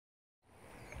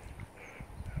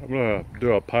I'm going to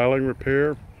do a piling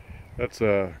repair. That's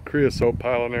a creosote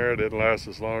piling there. It didn't last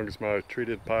as long as my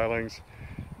treated pilings.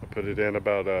 I put it in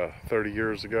about 30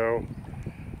 years ago.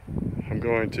 I'm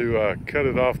going to cut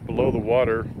it off below the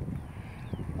water.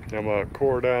 I'm going to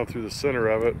core down through the center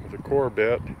of it with a core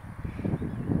bit.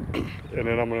 And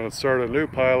then I'm going to insert a new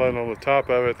piling on the top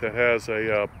of it that has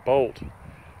a bolt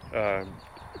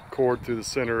cored through the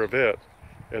center of it.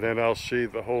 And then I'll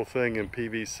sheathe the whole thing in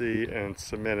PVC and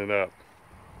cement it up.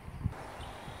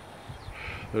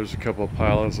 There's a couple of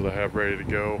pilings that I have ready to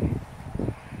go.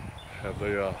 Have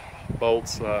the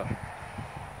bolts. The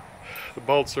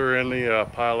bolts are in the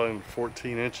piling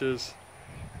 14 inches.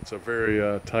 It's a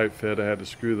very tight fit. I had to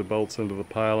screw the bolts into the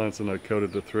pilings and I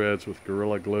coated the threads with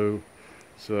Gorilla Glue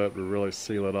so that would really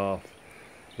seal it off.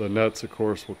 The nuts, of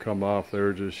course, will come off.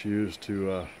 They're just used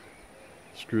to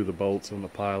screw the bolts in the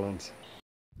pilings.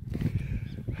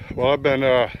 Well, I've been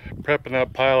prepping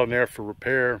that piling there for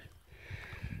repair.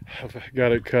 I've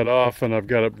got it cut off and I've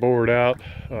got it bored out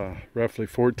roughly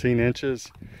 14 inches.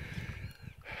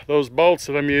 Those bolts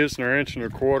that I'm using are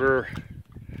 1.25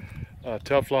 inch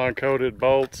Teflon coated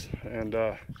bolts, and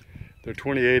they're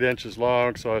 28 inches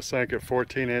long, so I sank it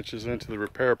 14 inches into the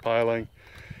repair piling,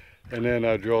 and then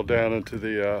I drilled down into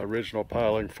the original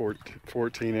piling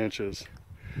 14 inches.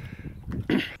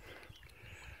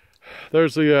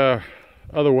 There's the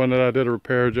other one that I did a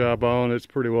repair job on. It's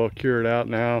pretty well cured out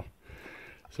now.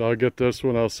 So I'll get this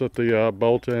one, I'll set the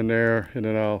bolt in there, and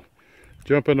then I'll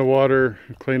jump in the water,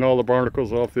 clean all the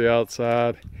barnacles off the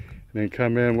outside, and then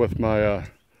come in with my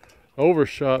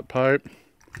overshot pipe,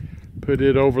 put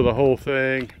it over the whole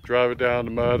thing, drive it down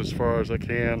the mud as far as I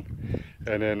can,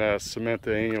 and then cement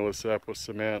the annulus up with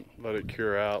cement, let it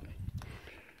cure out.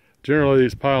 Generally,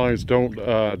 these pilings don't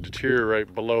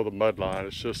deteriorate below the mud line.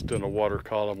 It's just in a water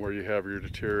column where you have your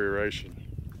deterioration.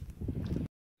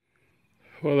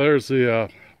 Well, there's the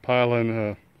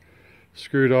piling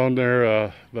screwed on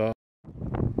there. On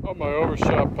my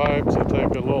overshot pipes, I take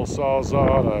a little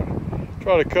sawzall and I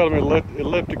try to cut them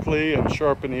elliptically and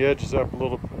sharpen the edges up a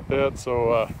little bit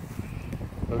so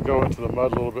they'll go into the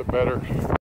mud a little bit better.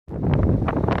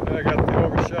 I got the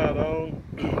overshot on,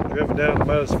 driven down the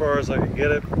mud as far as I could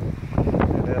get it,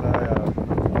 and then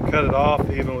I cut it off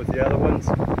even with the other ones.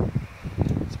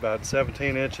 It's about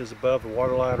 17 inches above the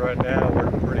water line right now. We're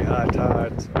at pretty high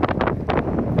tides.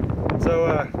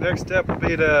 So next step will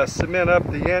be to cement up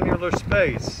the annular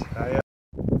space.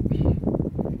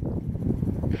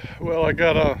 Well, I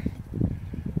got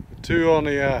two on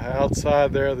the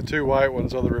outside there. The two white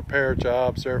ones are the repair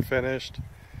jobs. They're finished.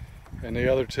 And the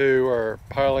other two are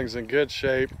pilings in good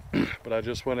shape, but I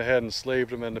just went ahead and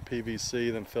sleeved them into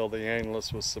PVC, then filled the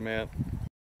annulus with cement.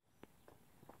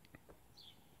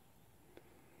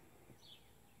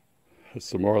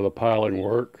 Some more of the piling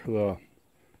work. The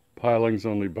pilings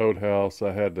on the boathouse,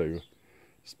 I had to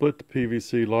split the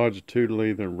PVC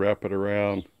longitudinally, then wrap it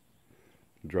around,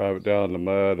 drive it down in the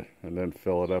mud, and then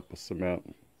fill it up with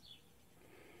cement.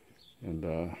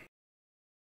 And